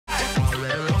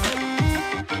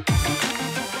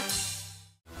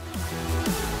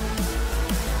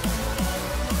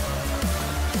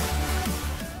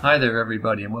Hi there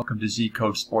everybody, and welcome to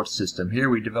Zcode Sports System.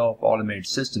 Here we develop automated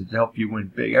systems to help you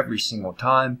win big every single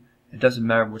time. It doesn't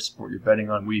matter what sport you're betting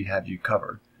on, we have you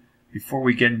covered. Before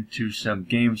we get into some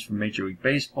games from Major League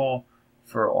Baseball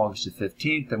for August the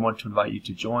 15th, I want to invite you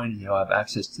to join. You'll have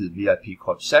access to the VIP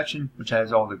Club section, which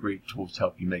has all the great tools to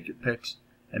help you make your picks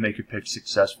and make your picks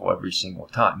successful every single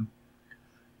time.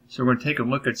 So we're going to take a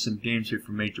look at some games here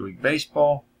from Major League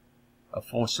Baseball. A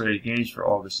full slate of games for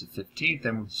August the 15th,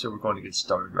 and so we're going to get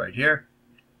started right here.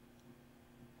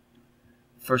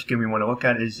 First game we want to look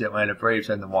at is the Atlanta Braves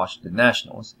and the Washington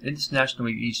Nationals. In this National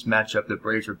League East matchup, the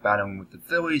Braves are battling with the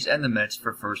Phillies and the Mets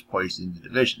for first place in the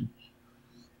division.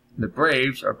 The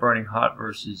Braves are burning hot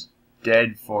versus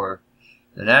dead for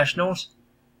the Nationals.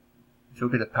 If you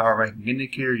look at the power ranking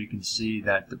indicator, you can see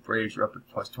that the Braves are up at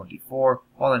plus 24,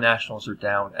 while the Nationals are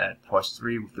down at plus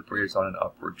 3, with the Braves on an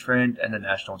upward trend and the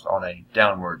Nationals on a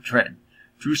downward trend.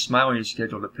 Drew Smyly is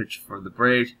scheduled to pitch for the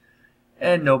Braves,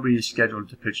 and nobody is scheduled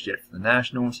to pitch yet for the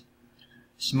Nationals.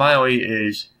 Smyly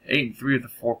is 8-3 with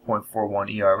a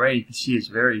 4.41 ERA. You can see his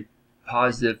very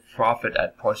positive profit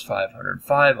at plus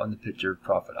 505 on the pitcher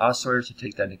profit oscillator, so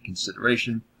take that into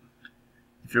consideration.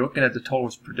 If you're looking at the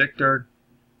totals predictor,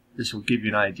 this will give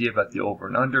you an idea about the over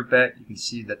and under bet. You can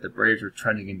see that the Braves are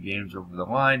trending in games over the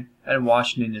line, and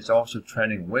Washington is also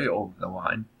trending way over the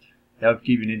line. That would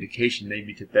give you an indication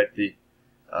maybe to bet the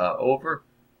over.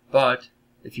 But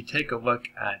if you take a look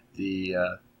at the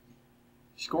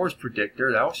scores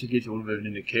predictor, that also gives you a little bit of an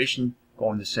indication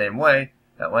going the same way.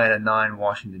 Atlanta 9,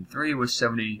 Washington 3 with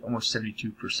almost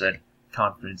 72%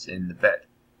 confidence in the bet.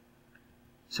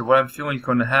 So what I'm feeling is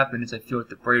going to happen is I feel like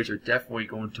the Braves are definitely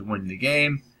going to win the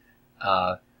game.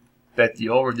 Bet the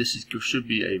over. This should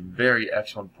be a very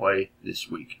excellent play this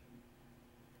week.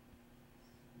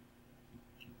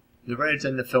 The Reds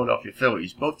and the Philadelphia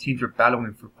Phillies. Both teams are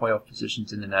battling for playoff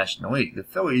positions in the National League. The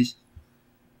Phillies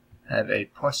have a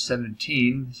plus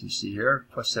 17, as you see here,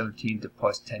 plus 17 to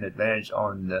plus 10 advantage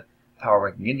on the power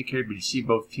ranking indicator, but you see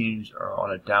both teams are on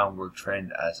a downward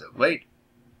trend as of late.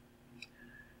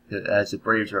 As the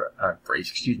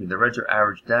the Reds are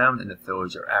average down and the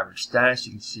Phillies are average status.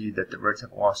 You can see that the Reds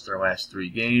have lost their last 3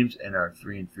 games and are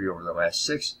 3-3 over the last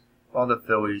 6, while the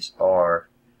Phillies are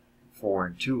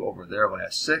 4-2 over their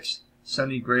last 6.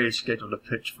 Sonny Gray is scheduled to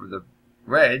pitch for the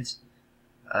Reds.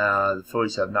 The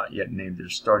Phillies have not yet named their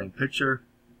starting pitcher.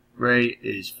 Gray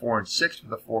is 4-6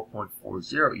 with a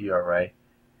 4.40 ERA,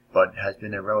 but has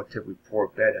been a relatively poor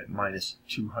bet at minus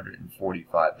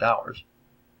 $245.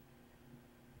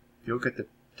 If you look at the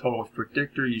totals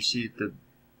predictor, you see that the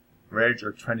Reds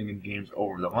are trending in games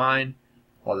over the line,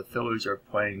 while the Phillies are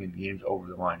playing in games over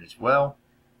the line as well.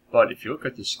 But if you look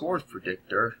at the scores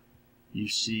predictor, you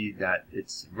see that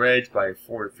it's Reds by a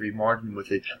 4-3 margin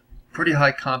with a pretty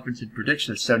high confidence in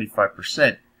prediction of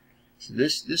 75%. So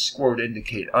this score would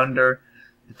indicate under.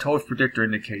 The totals predictor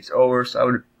indicates over, so I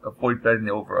would avoid betting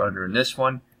the over-under in this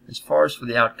one. As far as for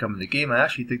the outcome of the game, I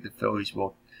actually think the Phillies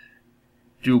will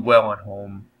do well on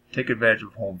home, take advantage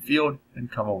of home field,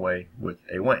 and come away with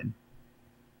a win.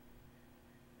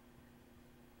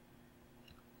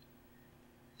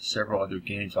 Several other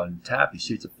games on tap. You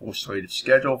see it's a full slate of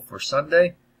schedule for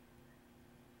Sunday.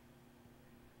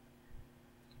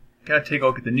 Going to take a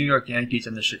look at the New York Yankees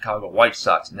and the Chicago White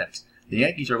Sox next. The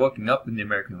Yankees are looking up in the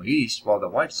American League East, while the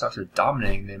White Sox are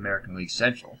dominating the American League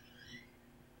Central.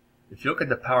 If you look at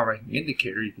the power ranking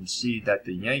indicator, you can see that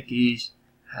the Yankees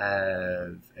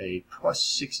have a plus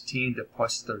 16 to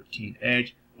plus 13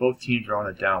 edge. Both teams are on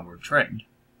a downward trend.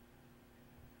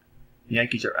 The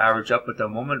Yankees are average up at the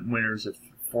moment, winners of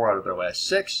 4 out of their last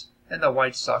 6, and the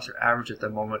White Sox are average at the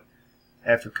moment.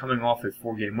 After coming off a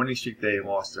 4-game winning streak, they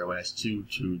lost their last 2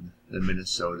 to the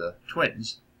Minnesota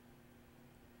Twins.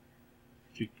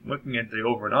 If you're looking at the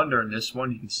over and under in this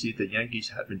one, you can see that the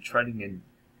Yankees have been trending in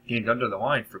games under the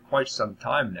line for quite some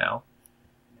time now.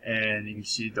 And you can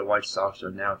see the White Sox are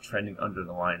now trending under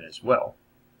the line as well.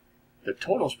 The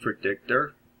totals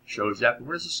predictor shows that, but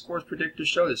what does the scores predictor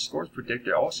show? The scores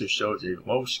predictor also shows a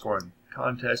low-scoring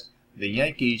contest. The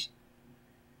Yankees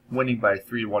winning by a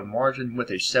 3-1 margin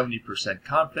with a 70%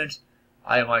 confidence.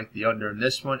 I like the under in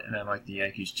this one, and I like the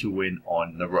Yankees to win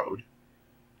on the road.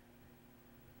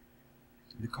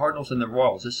 The Cardinals and the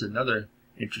Royals. This is another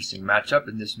interesting matchup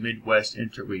in this Midwest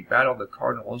interleague battle. The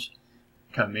Cardinals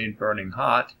come in burning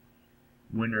hot,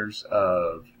 winners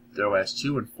of their last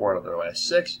 2 and 4 out of their last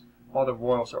 6, while the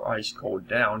Royals are ice cold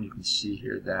down. You can see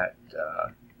here that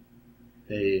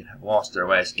they have lost their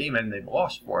last game and they've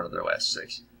lost 4 out of their last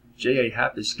 6. J.A.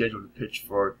 Happ is scheduled to pitch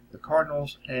for the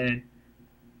Cardinals, and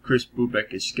Chris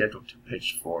Bubic is scheduled to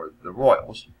pitch for the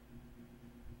Royals.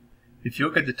 If you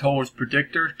look at the totals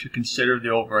predictor to consider the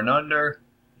over and under,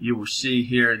 you will see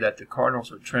here that the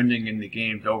Cardinals are trending in the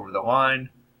games over the line,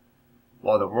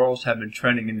 while the Royals have been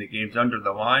trending in the games under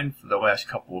the line for the last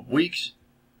couple of weeks.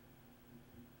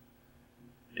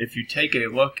 If you take a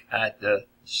look at the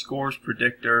scores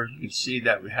predictor, you can see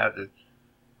that we have the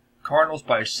Cardinals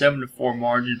by a 7-4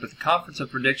 margin, but the confidence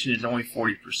of prediction is only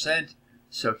 40%.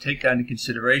 So take that into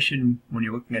consideration when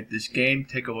you're looking at this game.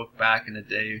 Take a look back in a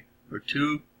day or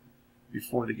two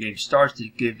before the game starts to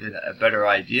give it a better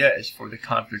idea as for the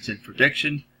confidence in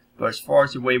prediction. But as far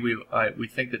as the way we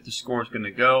think that the score is going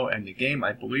to go and the game,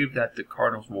 I believe that the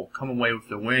Cardinals will come away with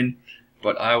the win,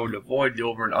 but I would avoid the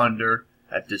over and under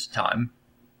at this time.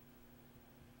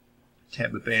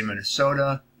 Tampa Bay and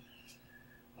Minnesota.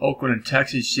 Oakland and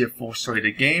Texas, you see a full slate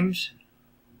of games.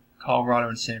 Colorado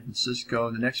and San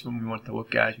Francisco. The next one we want to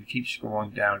look at as we keep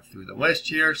scrolling down through the list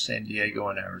here. San Diego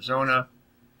and Arizona.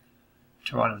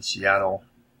 Toronto and Seattle.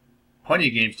 Plenty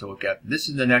of games to look at. This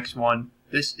is the next one.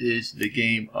 This is the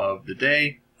game of the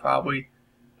day, probably.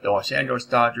 The Los Angeles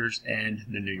Dodgers and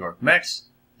the New York Mets.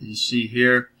 As you see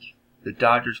here, the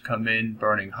Dodgers come in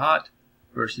burning hot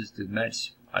versus the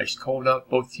Mets ice cold up.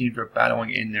 Both teams are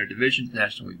battling in their divisions,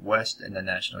 National League West and the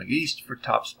National League East, for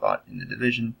top spot in the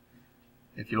division.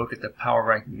 If you look at the power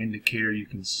ranking indicator, you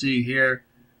can see here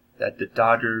that the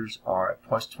Dodgers are at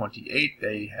plus 28.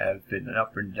 They have been an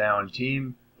up and down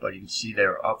team, but you can see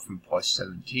they're up from plus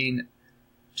 17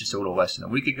 just a little less than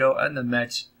a week ago, and the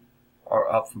Mets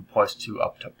are up from plus 2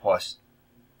 up to plus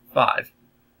 5.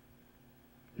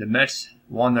 The Mets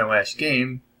won their last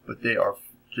game, but they are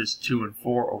just 2-4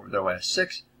 over their last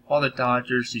 6, while the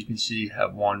Dodgers, you can see,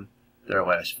 have won their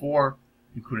last 4,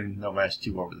 including the last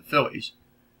 2 over the Phillies.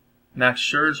 Max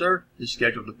Scherzer is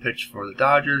scheduled to pitch for the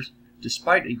Dodgers.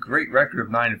 Despite a great record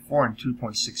of 9-4 and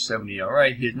 2.67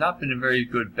 ERA, he has not been a very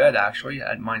good bet actually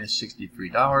at minus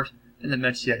 $63, and the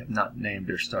Mets yet have not named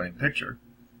their starting pitcher.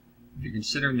 If you're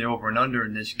considering the over and under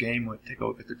in this game, we'll take a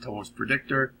look at the totals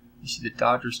predictor. You see the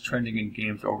Dodgers trending in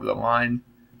games over the line,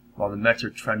 while the Mets are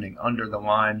trending under the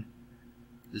line.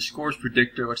 The scores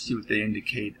predictor, let's see what they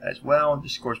indicate as well. The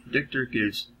scores predictor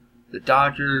gives the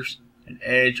Dodgers an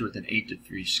edge with an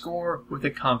 8-3 score with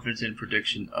a confidence in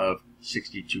prediction of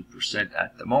 62%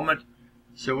 at the moment.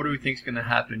 So what do we think is going to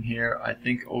happen here? I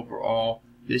think overall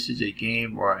this is a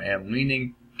game where I am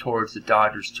leaning towards the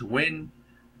Dodgers to win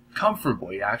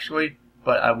comfortably actually,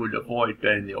 but I would avoid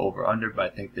betting the over-under,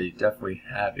 but I think they definitely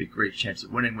have a great chance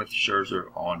of winning with Scherzer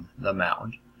on the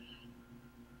mound.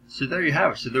 So there you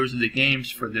have it. So those are the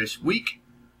games for this week.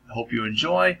 I hope you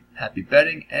enjoy. Happy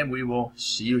betting, and we will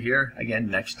see you here again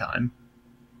next time.